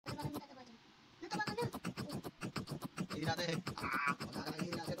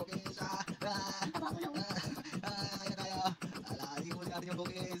Magkakain natin cookies. Ayan tayo. Alalimunin natin yung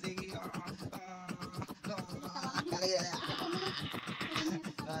cookies. Sige.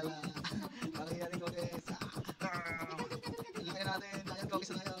 Kakain natin cookies. Lagyan natin. Ayan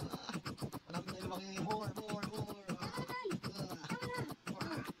cookies na tayo. Hanapin tayo lumaki. More.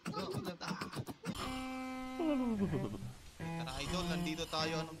 Tara idol, nandito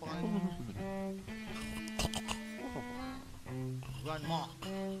tayo. Anong pangalan? Grandma.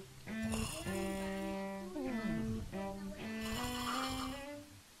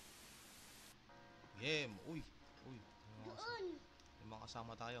 Game. Uy. May mga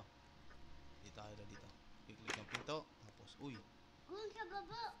kasama tayo. Dito tayo na dito. Kiklik ng pinto. Tapos, uy. Sa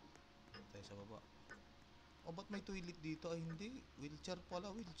baba. Dito tayo sa baba. Oh, ba't may toilet dito? Ay, hindi. Wheelchair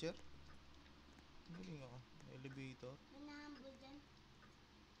pala. Wheelchair. Galing ako. May elevator. May nahambol dyan.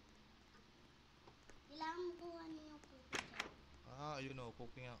 Kailangan mo kuha niyo yung cookie dyan. Ayun o.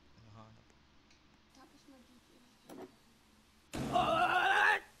 Cookie nga. Nahanap. Tapos magiging.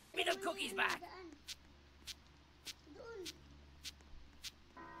 Give me the cookies back! Doon.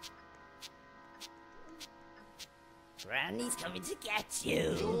 Granny's coming to get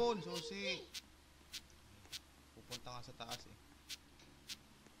you! Yun, susi. Pupunta nga sa taas eh.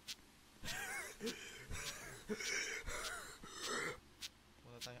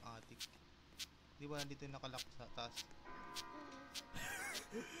 Wala tayong attic. Di ba nandito yung nakalak sa taas?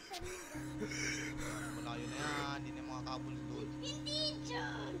 Malayo na yan. Hindi na mga kabul doon. Hindi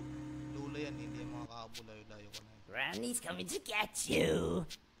dyan. Lula yan. Hindi yung mga kabul. Layo ko na yan. Granny's coming to get you!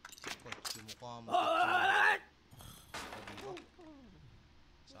 Coach, yung mukha mo. Dito.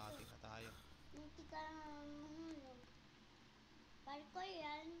 Sa attic na tayo. Hindi ka mahulog. Parko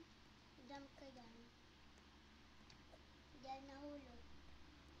yan. Jump ka yan. Diyan nahulog.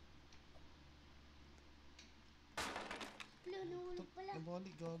 Wala, nahulog pala.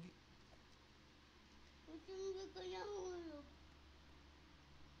 Nabalik, gagi. Hindi ka nahulog.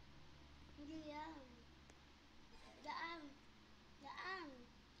 Hindi yan. Daan.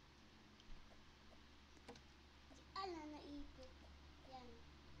 Ala, naipit. Yan.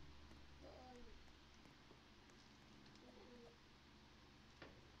 Doon.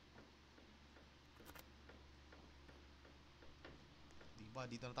 Diba,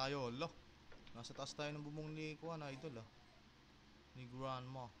 dito na tayo. Alo. Nasa taas tayo ng bubong ni Kuan, idol ah. Ni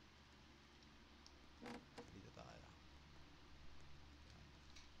Grandma. Dito tayo.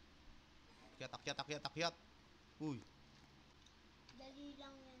 Akyat. Uy. Dali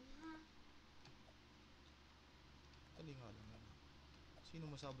lang yan, ha? Dali nga lang yan. Sino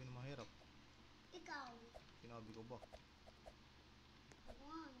masabi na mahirap? Ikaw. Sinabi ko ba? Ako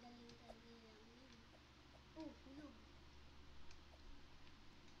nga, dali lang yan. Oh, hulog.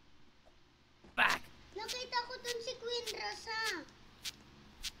 Back! Nakita ko dun si Queen Rosa.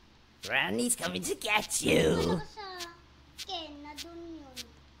 Granny's coming to get Wala you! ka sa Ken na dun yun.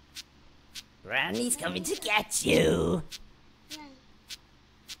 Granny's coming to get you! Yan.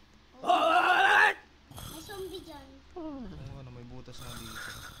 What? May zombie dyan. Ano, may butas na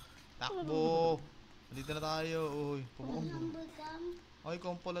dito. Takbo! Nandito na tayo. Uy, May humble cam. ay,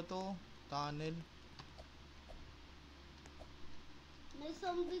 kung pala to. Tunnel. May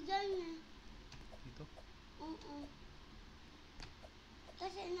zombie dyan eh. Dito. Oo.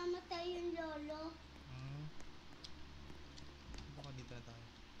 Kasi namatay yung lolo. Baka dito na tayo.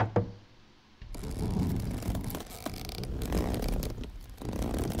 Baka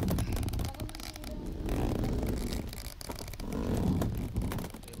masira.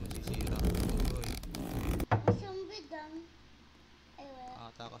 Ay, masisira. Uy. May zombie dyan. Ay, wala.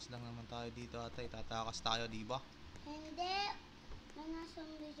 Tatakas lang naman tayo dito atay. Tatakas tayo, diba? Hindi. May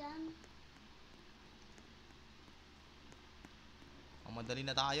zombie dyan. Madali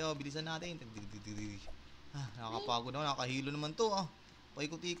na tayo. Bilisan natin. Nakakapagod naman. Nakahilo naman to ah.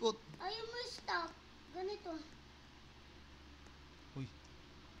 Paikot-ikot. Ayaw mo stop. Ganito. Uy.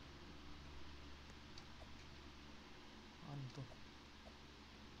 Ano to?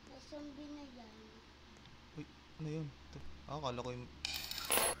 May zombie na dyan. Uy, ano yun? Ito. Akala ko yung...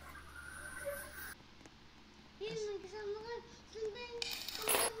 Yun, may kasama ka. Zombie.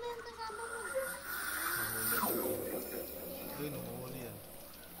 Zombie mo yung kasama mo. Uy, numuhuli yan.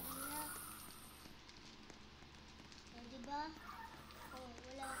 O, diba? O,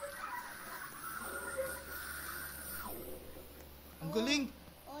 wala. Ang galing!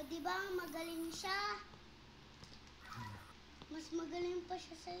 O, diba? Magaling siya. Mas magaling pa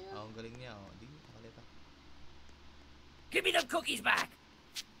siya sa'yo. Ang galing niya. Di, nakalita. Give me the cookies back!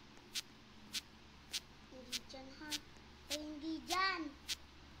 Hindi dyan, ha? Ay, hindi dyan.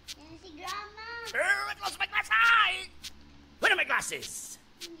 Yan si Grandma. It was like my side! glasses.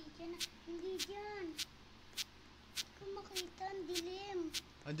 Hindi dyan. Hindi dyan. Kung makita, ang dilim.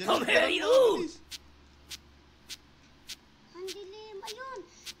 Andyan Come na, here, bilis. you! Ang dilim. Ayun.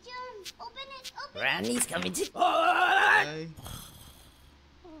 Dyan. Open it. Open it. Granny's coming to... Ay.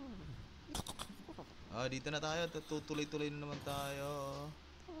 Dito na tayo. Tutuloy-tuloy na naman tayo.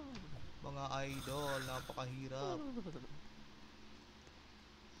 Mga idol, napakahirap.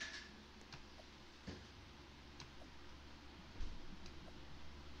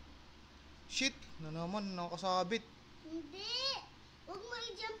 Shit! Na naman, nakasabit. Hindi. Huwag mo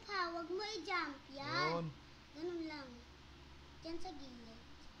i-jump ha. Huwag mo i-jump. Yan. Yun. Ganun lang. Diyan sa gilid.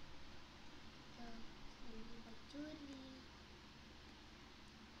 So, baturi.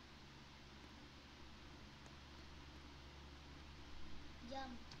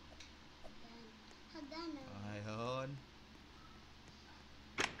 Jump. Yan. Hagana. Ayun.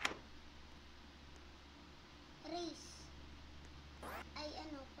 Race. Ay,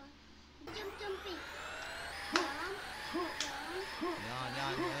 ano pa? Jumping. Jump. Jump. Yan.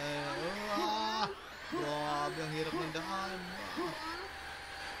 Grabe, ang hirap ng daan.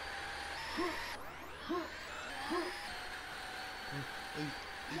 Ay,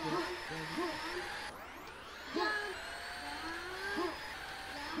 grabe.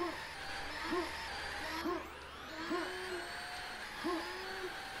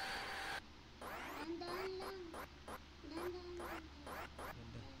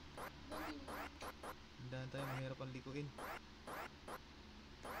 Dahan tayo, mahirap ang likuin.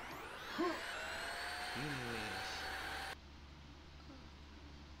 Finish.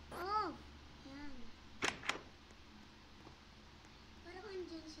 Oh, yan. Parang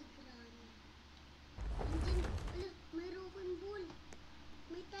andyan si Gran. Andyan, ala, may broken ball.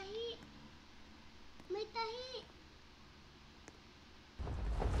 May tahi. May tahi.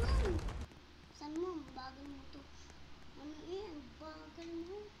 Yun. Saan mo? Bagal mo to. Ano yan? Bagal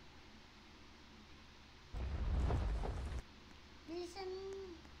mo. Bilisan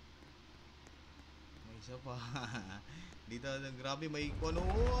mo. May isa pa. Dito, grabe, may ano,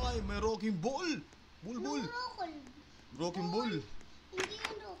 ay, may rocking ball. Ball. Rokol. Rocking ball. Hindi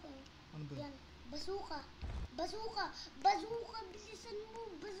yan rokol. Ano ba? Yan. Bazooka. Bilisan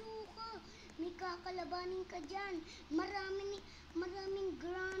mo. Bazooka. May kakalabanin ka dyan. Maraming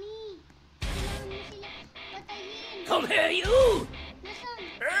granny. Kailangan mo sila patayin. Come here, you! Nasaan?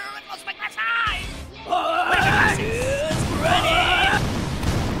 It was my glasses! Who's running?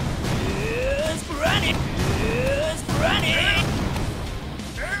 Who's running? Who's running?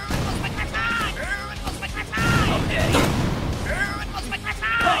 It was my glasses! It was my glasses! Come here, you! It was my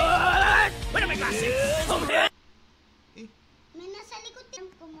glasses! Where are my glasses? Come here! Eh, May nasa likod din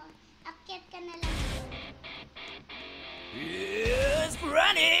ko mo. Akyat ka na lang. Who's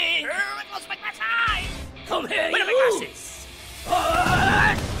running? It was my glasses! Come here, you! Where are my glasses?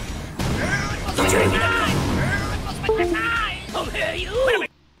 Don't you give me that gun! It was my glasses! Come here, you!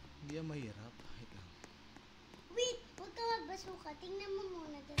 hindi yan mahirap. Wait lang. Wait, huwag ka magbasuka. Tingnan mo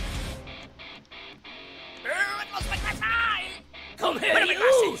muna doon. It was my glasses! Come here, where are my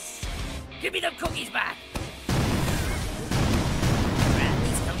glasses? Give me them cookies back!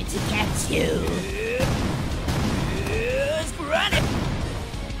 Granny's coming to get you! Who's running?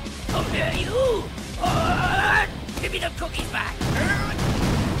 Come here, you! Give me them cookies back!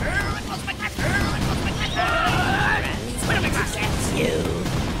 It was my glasses! It was my glasses! Granny's coming to get you!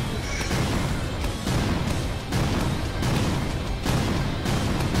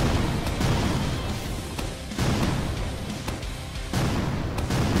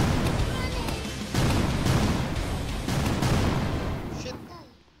 Shit! Tay.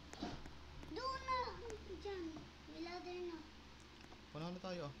 Doon na. Diyan. May ladder na. Panalo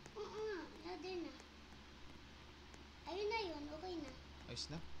tayo. Oo nga, ladder na. Ayun na yun. Okay na. Ayos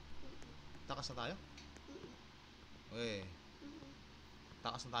na. Takas na tayo? Okay.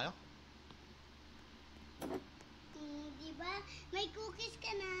 Takas na tayo? Diba? May cookies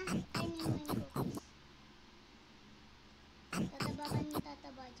ka na. I mean, may cookies. Tataba ka ni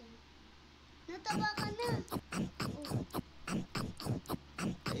tataba dyan. Nataba ka na. Oh.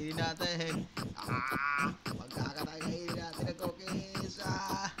 Kainin natin. Pagkakatayo, kainin natin ang cookies.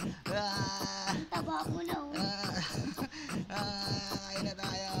 Ang taba mo na. Oh. Kain na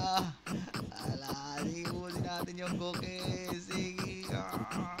tayo. Ubusin natin yung cookies. Sige.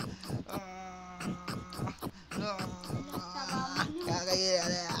 Kakainin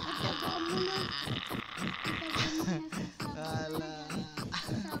natin. Taba mo na. Ala.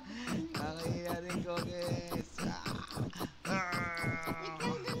 Kakainin natin cookies. Wait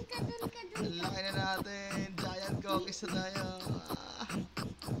lang, dun ka.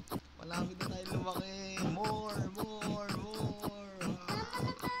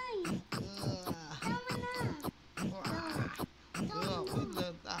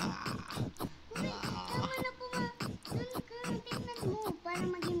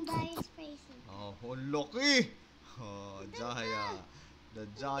 Giant. The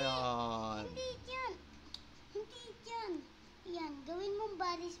Giant. Hindi dyan. Hindi dyan. Yan, gawin mong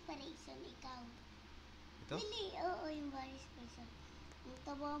bar inspiration ikaw. Ito? Dili, oo, yung bar inspiration. Ang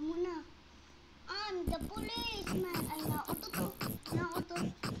taba mo na. I'm the policeman. Ay, nautot. Nautot.